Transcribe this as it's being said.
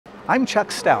I'm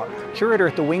Chuck Stout, curator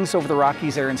at the Wings Over the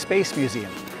Rockies Air and Space Museum.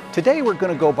 Today we're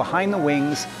going to go behind the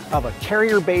wings of a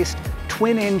carrier-based,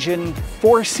 twin-engine,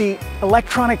 four-seat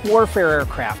electronic warfare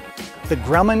aircraft, the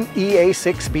Grumman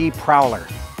EA-6B Prowler.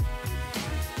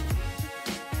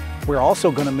 We're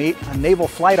also going to meet a naval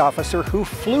flight officer who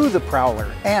flew the Prowler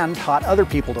and taught other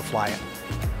people to fly it.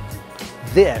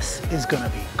 This is going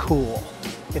to be cool.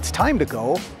 It's time to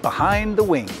go behind the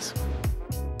wings.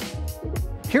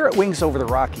 Here at Wings Over the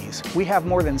Rockies, we have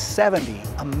more than 70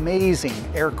 amazing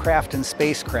aircraft and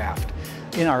spacecraft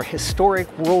in our historic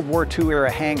World War II era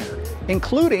hangar,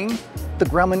 including the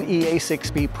Grumman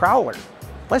EA-6B Prowler.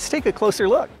 Let's take a closer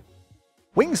look.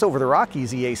 Wings Over the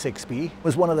Rockies EA-6B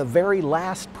was one of the very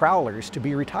last Prowlers to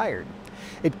be retired.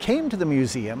 It came to the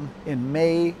museum in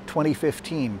May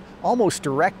 2015, almost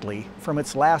directly from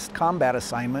its last combat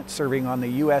assignment serving on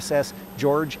the USS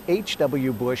George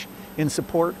H.W. Bush in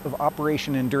support of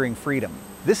Operation Enduring Freedom.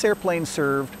 This airplane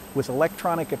served with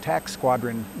Electronic Attack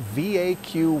Squadron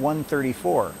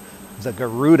VAQ-134, the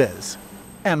Garudas.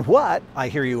 And what, I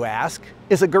hear you ask,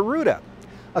 is a Garuda?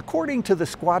 According to the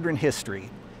squadron history,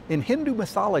 in Hindu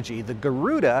mythology, the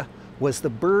Garuda was the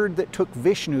bird that took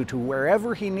Vishnu to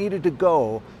wherever he needed to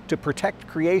go to protect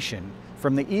creation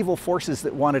from the evil forces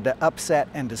that wanted to upset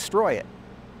and destroy it.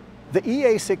 The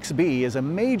EA-6B is a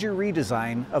major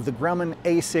redesign of the Grumman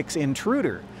A-6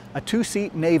 Intruder, a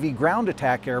two-seat Navy ground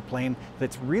attack airplane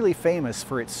that's really famous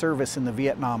for its service in the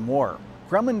Vietnam War.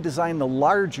 Grumman designed the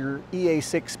larger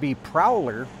EA-6B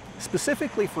Prowler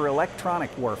specifically for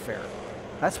electronic warfare.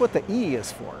 That's what the E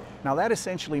is for. Now that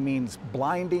essentially means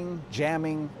blinding,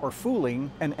 jamming, or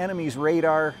fooling an enemy's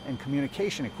radar and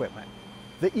communication equipment.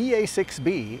 The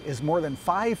EA-6B is more than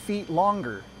 5 feet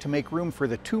longer to make room for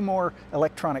the 2 more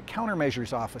electronic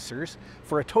countermeasures officers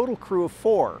for a total crew of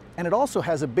 4. And it also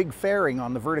has a big fairing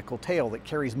on the vertical tail that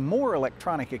carries more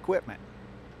electronic equipment.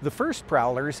 The first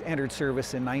Prowlers entered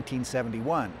service in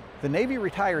 1971. The Navy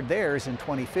retired theirs in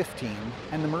 2015,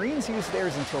 and the Marines used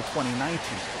theirs until 2019.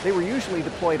 They were usually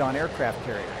deployed on aircraft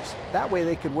carriers. That way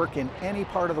they could work in any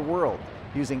part of the world,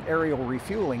 using aerial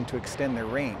refueling to extend their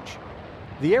range.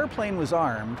 The airplane was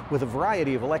armed with a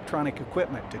variety of electronic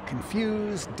equipment to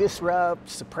confuse, disrupt,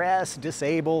 suppress,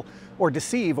 disable, or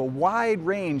deceive a wide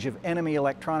range of enemy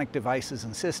electronic devices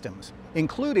and systems,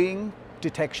 including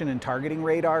detection and targeting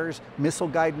radars, missile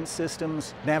guidance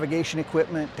systems, navigation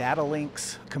equipment, data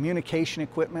links, communication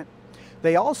equipment.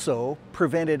 They also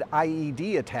prevented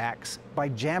IED attacks by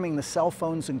jamming the cell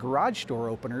phones and garage door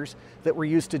openers that were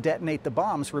used to detonate the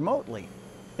bombs remotely.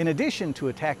 In addition to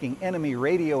attacking enemy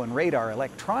radio and radar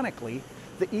electronically,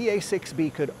 the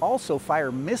EA-6B could also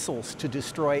fire missiles to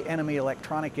destroy enemy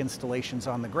electronic installations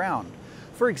on the ground.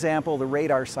 For example, the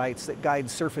radar sites that guide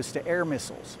surface-to-air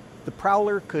missiles. The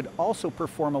Prowler could also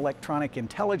perform electronic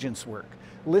intelligence work,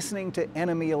 listening to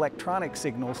enemy electronic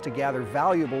signals to gather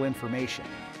valuable information.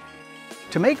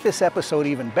 To make this episode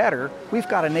even better, we've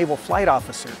got a naval flight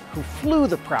officer who flew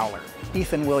the Prowler,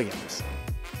 Ethan Williams.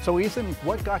 So Ethan,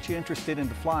 what got you interested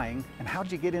into flying, and how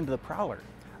did you get into the Prowler?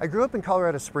 I grew up in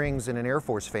Colorado Springs in an Air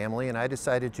Force family, and I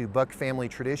decided to buck family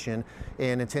tradition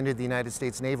and attended the United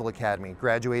States Naval Academy,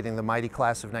 graduating the mighty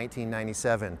class of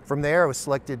 1997. From there, I was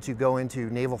selected to go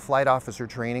into Naval Flight Officer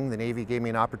training. The Navy gave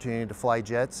me an opportunity to fly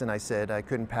jets, and I said I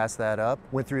couldn't pass that up.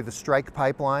 Went through the strike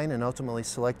pipeline and ultimately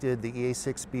selected the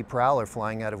EA-6B Prowler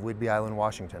flying out of Whidbey Island,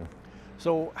 Washington.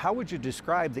 So how would you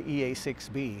describe the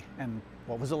EA-6B, and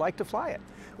what was it like to fly it?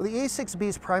 Well, the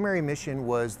EA-6B's primary mission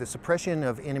was the suppression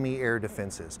of enemy air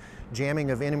defenses,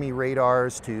 jamming of enemy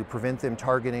radars to prevent them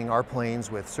targeting our planes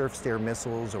with surface-to-air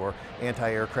missiles or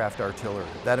anti-aircraft artillery.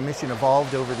 That mission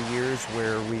evolved over the years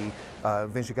where we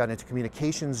eventually got into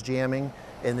communications jamming,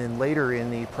 and then later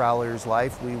in the Prowler's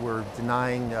life we were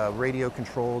denying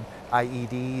radio-controlled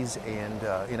IEDs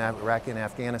and in Iraq and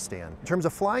Afghanistan. In terms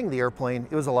of flying the airplane,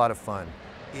 it was a lot of fun.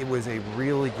 It was a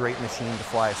really great machine to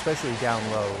fly, especially down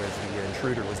low, as the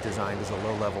Intruder was designed as a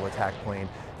low-level attack plane.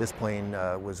 This plane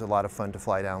was a lot of fun to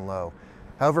fly down low.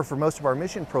 However, for most of our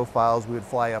mission profiles, we would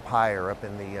fly up higher, up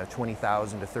in the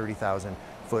 20,000 to 30,000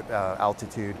 foot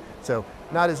altitude. So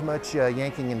not as much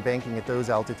yanking and banking at those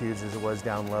altitudes as it was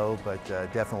down low, but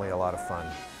definitely a lot of fun.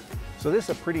 So this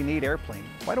is a pretty neat airplane.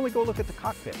 Why don't we go look at the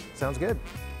cockpit? Sounds good.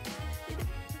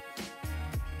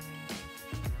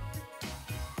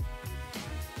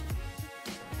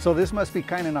 So this must be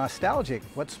kind of nostalgic.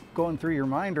 What's going through your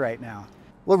mind right now?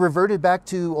 Well, it reverted back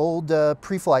to old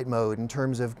pre-flight mode in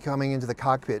terms of coming into the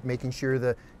cockpit, making sure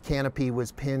the canopy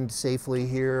was pinned safely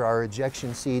here, our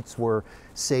ejection seats were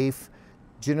safe,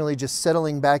 generally just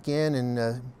settling back in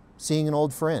and seeing an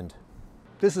old friend.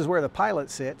 This is where the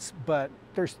pilot sits, but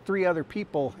there's 3 other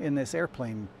people in this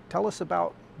airplane. Tell us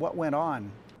about what went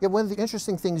on. Yeah, one of the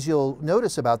interesting things you'll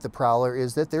notice about the Prowler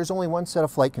is that there's only one set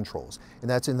of flight controls, and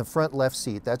that's in the front left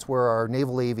seat. That's where our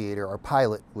Naval Aviator, our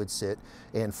pilot, would sit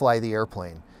and fly the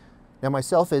airplane. Now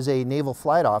myself as a naval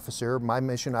flight officer, my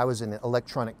mission, I was an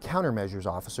electronic countermeasures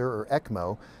officer, or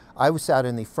ECMO. I was sat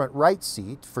in the front right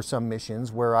seat for some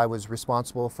missions where I was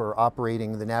responsible for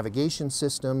operating the navigation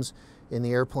systems in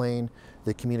the airplane,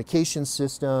 the communication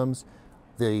systems,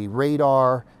 the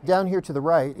radar. Down here to the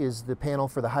right is the panel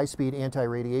for the high-speed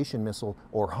anti-radiation missile,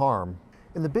 or HARM.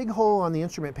 And the big hole on the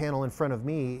instrument panel in front of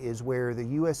me is where the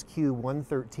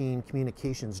USQ-113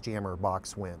 communications jammer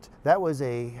box went. That was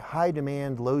a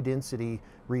high-demand, low-density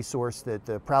resource that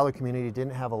the Prowler community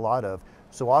didn't have a lot of.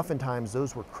 So oftentimes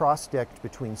those were cross-decked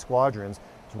between squadrons.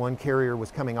 As one carrier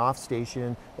was coming off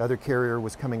station, the other carrier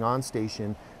was coming on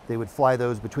station. They would fly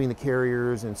those between the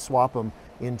carriers and swap them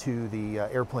into the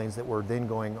airplanes that were then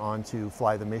going on to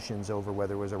fly the missions over,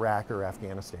 whether it was Iraq or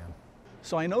Afghanistan.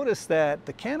 So I noticed that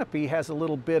the canopy has a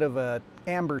little bit of an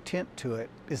amber tint to it.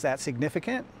 Is that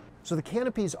significant? So the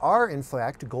canopies are in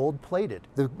fact gold plated.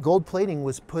 The gold plating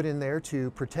was put in there to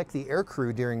protect the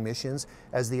aircrew during missions,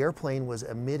 as the airplane was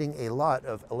emitting a lot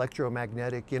of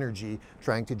electromagnetic energy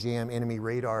trying to jam enemy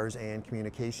radars and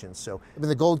communications. So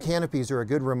the gold canopies are a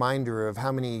good reminder of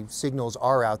how many signals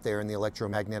are out there in the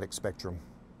electromagnetic spectrum.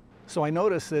 So I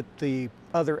noticed that the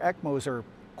other ECMOs are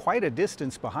quite a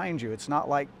distance behind you. It's not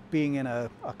like being in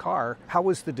a car. How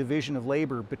was the division of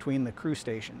labor between the crew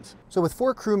stations? So with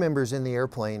 4 crew members in the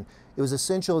airplane, it was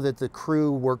essential that the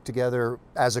crew work together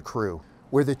as a crew.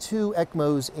 Where the 2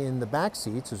 ECMOs in the back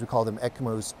seats, as we call them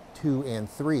ECMOs 2 and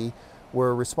 3,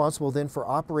 were responsible then for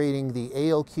operating the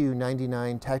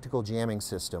ALQ-99 tactical jamming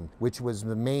system, which was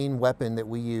the main weapon that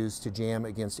we used to jam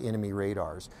against enemy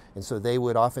radars. And so they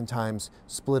would oftentimes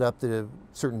split up the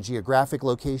certain geographic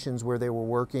locations where they were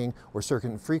working, or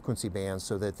certain frequency bands,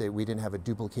 so that we didn't have a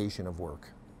duplication of work.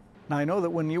 Now I know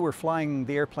that when you were flying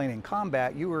the airplane in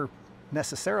combat, you were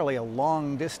necessarily a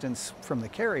long distance from the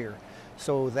carrier,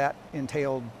 so that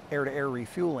entailed air-to-air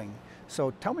refueling.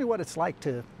 So tell me what it's like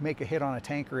to make a hit on a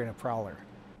tanker in a Prowler.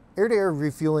 Air-to-air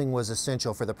refueling was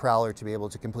essential for the Prowler to be able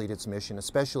to complete its mission,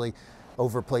 especially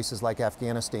over places like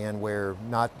Afghanistan, where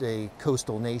not a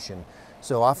coastal nation.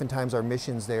 So oftentimes our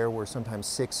missions there were sometimes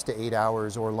 6 to 8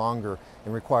 hours or longer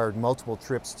and required multiple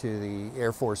trips to the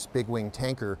Air Force big wing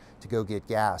tanker to go get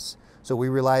gas. So we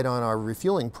relied on our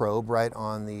refueling probe right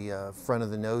on the front of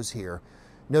the nose here.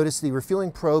 Notice the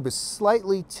refueling probe is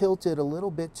slightly tilted a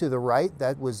little bit to the right.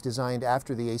 That was designed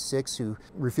after the A6, whose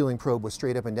refueling probe was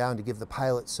straight up and down to give the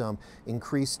pilot some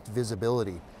increased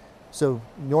visibility. So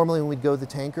normally when we'd go to the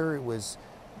tanker, it was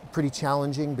pretty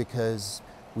challenging because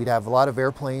we'd have a lot of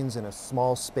airplanes in a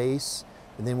small space,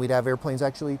 and then we'd have airplanes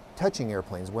actually touching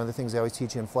airplanes. One of the things I always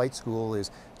teach in flight school is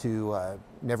to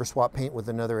never swap paint with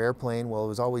another airplane. Well, it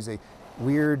was always a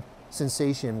weird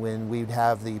sensation when we'd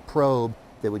have the probe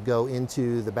that would go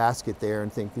into the basket there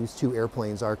and think these 2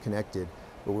 airplanes are connected.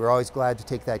 But we're always glad to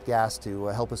take that gas to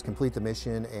help us complete the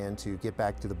mission and to get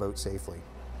back to the boat safely.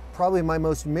 Probably my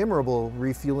most memorable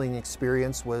refueling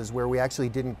experience was where we actually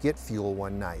didn't get fuel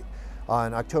one night.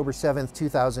 On October 7th,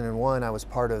 2001, I was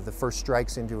part of the first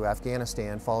strikes into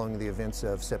Afghanistan following the events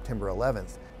of September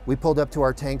 11th. We pulled up to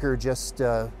our tanker just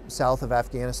south of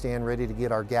Afghanistan, ready to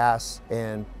get our gas,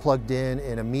 and plugged in,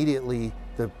 and immediately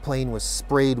the plane was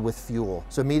sprayed with fuel.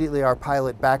 So immediately our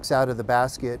pilot backs out of the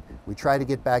basket. We try to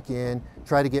get back in,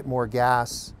 try to get more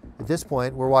gas. At this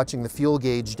point, we're watching the fuel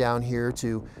gauge down here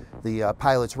to the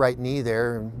pilot's right knee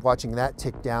there, and watching that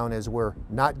tick down as we're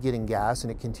not getting gas, and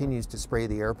it continues to spray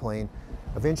the airplane.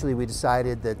 Eventually we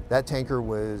decided that that tanker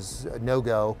was a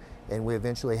no-go, and we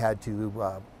eventually had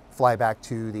to fly back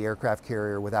to the aircraft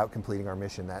carrier without completing our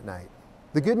mission that night.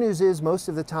 The good news is most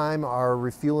of the time our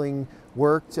refueling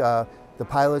worked. The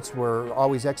pilots were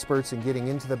always experts in getting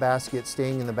into the basket,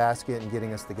 staying in the basket, and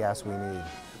getting us the gas we need.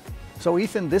 So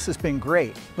Ethan, this has been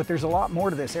great, but there's a lot more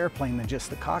to this airplane than just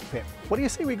the cockpit. What do you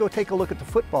say we go take a look at the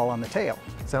football on the tail?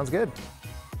 Sounds good.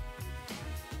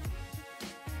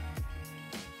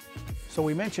 So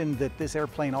we mentioned that this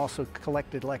airplane also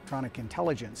collected electronic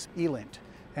intelligence, ELINT,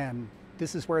 and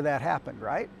this is where that happened,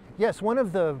 right? Yes, one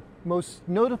of the most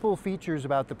notable features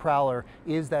about the Prowler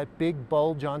is that big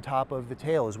bulge on top of the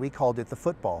tail, as we called it, the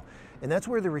football. And that's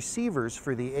where the receivers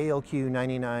for the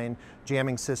ALQ-99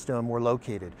 jamming system were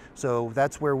located. So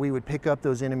that's where we would pick up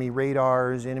those enemy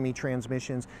radars, enemy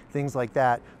transmissions, things like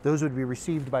that. Those would be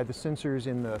received by the sensors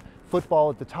in the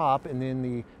football at the top, and then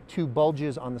the 2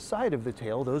 bulges on the side of the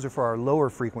tail, those are for our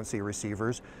lower frequency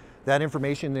receivers. That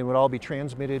information then would all be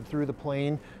transmitted through the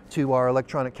plane to our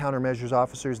electronic countermeasures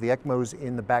officers, the ECMOs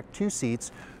in the back 2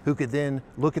 seats, who could then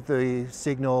look at the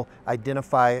signal,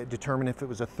 identify it, determine if it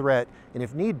was a threat, and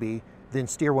if need be, then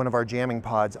steer one of our jamming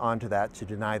pods onto that to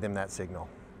deny them that signal.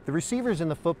 The receivers in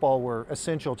the football were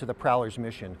essential to the Prowler's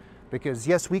mission because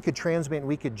yes, we could transmit and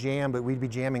we could jam, but we'd be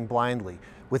jamming blindly.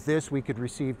 With this, we could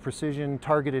receive precision,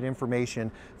 targeted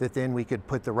information that then we could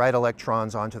put the right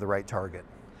electrons onto the right target.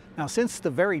 Now, since the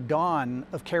very dawn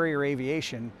of carrier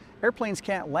aviation, airplanes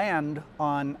can't land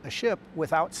on a ship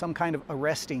without some kind of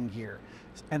arresting gear.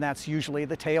 And that's usually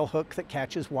the tail hook that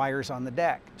catches wires on the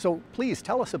deck. So please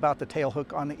tell us about the tail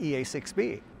hook on the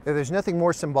EA-6B. There's nothing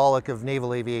more symbolic of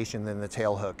naval aviation than the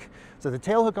tail hook. So the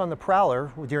tail hook on the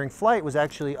Prowler during flight was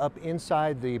actually up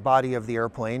inside the body of the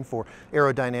airplane for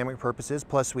aerodynamic purposes,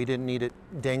 plus we didn't need it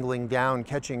dangling down,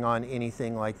 catching on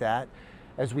anything like that.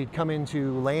 As we'd come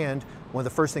into land, one of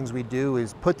the first things we'd do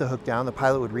is put the hook down. The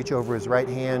pilot would reach over his right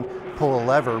hand, pull a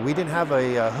lever. We didn't have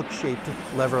a hook-shaped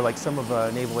lever like some of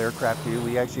naval aircraft do.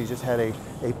 We actually just had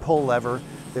a pull lever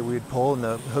that we would pull and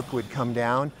the hook would come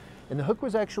down. And the hook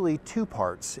was actually 2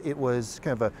 parts. It was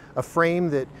kind of a frame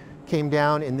that came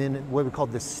down and then what we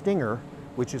called the stinger,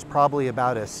 which is probably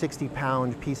about a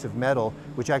 60-pound piece of metal,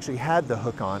 which actually had the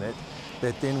hook on it,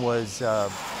 that then was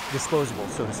disposable,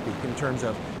 so to speak, in terms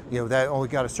of, that only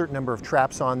got a certain number of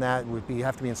traps on that, would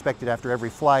have to be inspected after every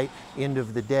flight, end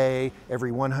of the day,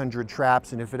 every 100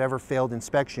 traps, and if it ever failed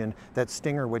inspection, that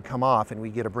stinger would come off and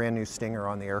we'd get a brand new stinger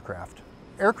on the aircraft.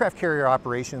 Aircraft carrier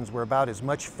operations were about as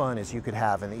much fun as you could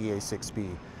have in the EA-6B.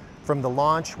 From the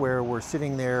launch where we're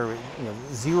sitting there,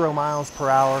 0 miles per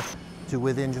hour, to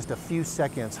within just a few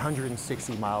seconds,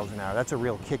 160 miles an hour. That's a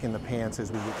real kick in the pants as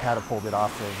we get catapulted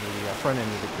off of the front end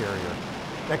of the carrier.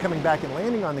 Now coming back and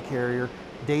landing on the carrier,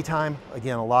 daytime,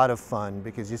 again, a lot of fun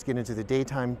because you just get into the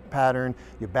daytime pattern,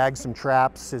 you bag some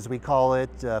traps, as we call it,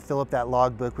 fill up that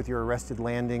logbook with your arrested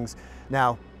landings.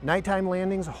 Now, nighttime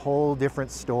landings, a whole different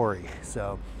story.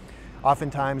 So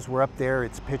oftentimes we're up there,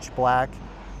 it's pitch black.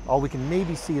 All we can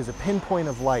maybe see is a pinpoint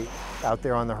of light out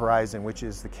there on the horizon, which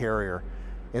is the carrier.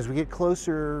 As we get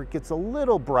closer, it gets a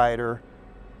little brighter,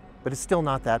 but it's still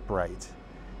not that bright.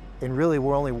 And really,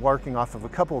 we're only working off of a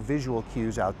couple of visual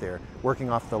cues out there, working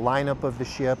off the lineup of the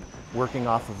ship, working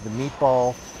off of the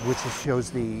meatball, which shows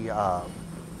the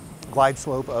glide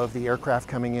slope of the aircraft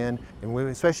coming in. And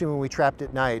especially when we trapped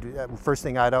at night, first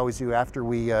thing I'd always do after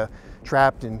we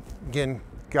trapped and again,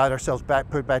 got ourselves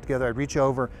put back together, I'd reach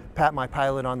over, pat my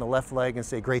pilot on the left leg and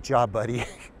say, "Great job, buddy."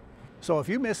 So if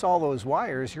you miss all those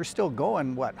wires, you're still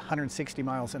going, what, 160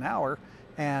 miles an hour?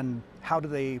 And how do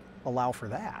they allow for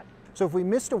that? So if we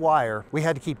missed a wire, we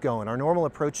had to keep going. Our normal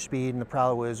approach speed in the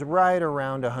Prowler was right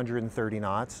around 130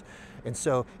 knots. And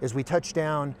so as we touched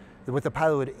down, what the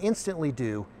pilot would instantly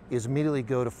do is immediately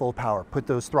go to full power, put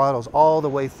those throttles all the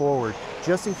way forward,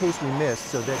 just in case we missed,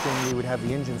 so that then we would have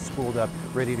the engine spooled up,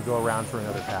 ready to go around for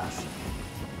another pass.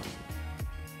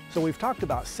 So we've talked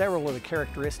about several of the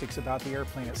characteristics about the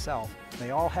airplane itself.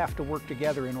 They all have to work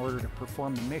together in order to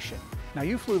perform the mission. Now,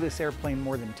 you flew this airplane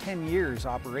more than 10 years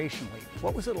operationally.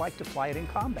 What was it like to fly it in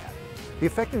combat? The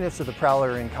effectiveness of the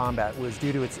Prowler in combat was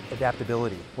due to its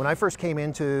adaptability. When I first came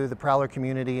into the Prowler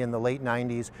community in the late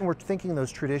 90s, we're thinking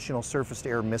those traditional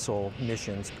surface-to-air missile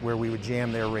missions where we would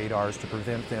jam their radars to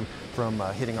prevent them from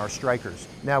hitting our strikers.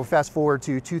 Now, fast forward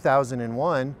to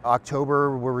 2001,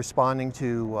 October, we're responding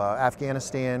to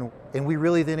Afghanistan, and we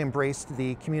really then embraced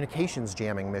the communications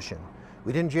jamming mission.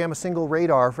 We didn't jam a single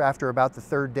radar after about the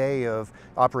 3rd day of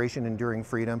Operation Enduring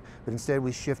Freedom, but instead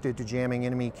we shifted to jamming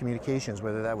enemy communications,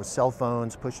 whether that was cell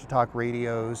phones, push-to-talk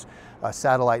radios,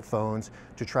 satellite phones,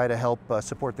 to try to help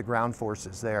support the ground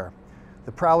forces there.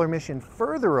 The Prowler mission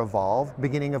further evolved,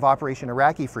 beginning of Operation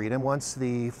Iraqi Freedom. Once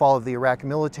the fall of the Iraq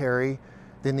military,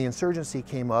 then the insurgency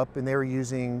came up and they were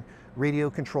using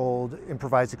radio-controlled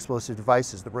improvised explosive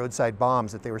devices, the roadside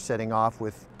bombs that they were setting off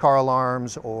with car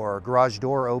alarms or garage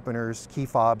door openers, key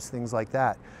fobs, things like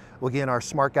that. Well, again, our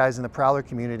smart guys in the Prowler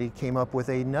community came up with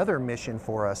another mission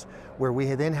for us where we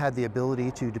had then had the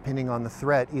ability to, depending on the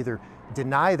threat, either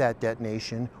deny that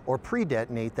detonation or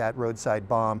pre-detonate that roadside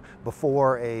bomb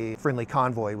before a friendly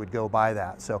convoy would go by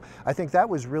that. So I think that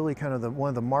was really kind of one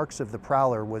of the marks of the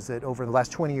Prowler, was that over the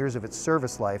last 20 years of its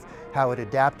service life, how it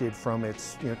adapted from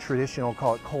its traditional,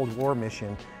 call it Cold War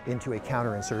mission, into a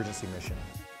counterinsurgency mission.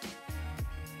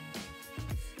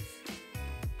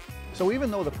 So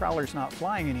even though the Prowler's not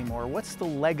flying anymore, what's the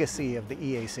legacy of the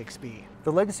EA-6B?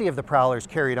 The legacy of the Prowler is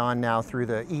carried on now through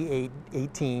the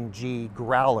EA-18G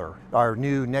Growler, our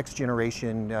new next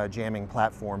generation jamming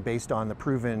platform based on the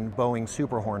proven Boeing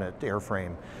Super Hornet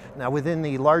airframe. Now within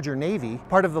the larger Navy,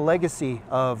 part of the legacy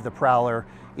of the Prowler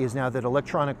is now that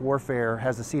electronic warfare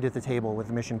has a seat at the table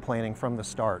with mission planning from the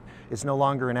start. It's no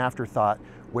longer an afterthought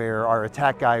where our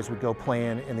attack guys would go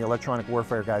plan and the electronic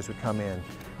warfare guys would come in.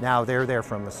 Now they're there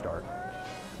from the start.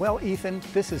 Well, Ethan,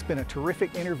 this has been a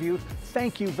terrific interview.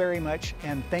 Thank you very much,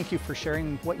 and thank you for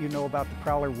sharing what you know about the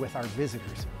Prowler with our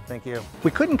visitors. Thank you. We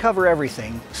couldn't cover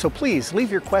everything, so please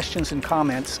leave your questions and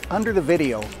comments under the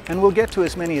video, and we'll get to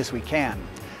as many as we can.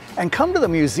 And come to the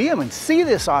museum and see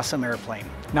this awesome airplane.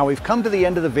 Now we've come to the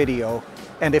end of the video,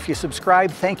 and if you subscribe,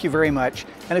 thank you very much.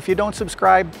 And if you don't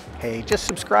subscribe, hey, just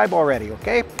subscribe already,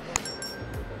 okay?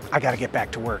 I gotta get back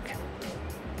to work.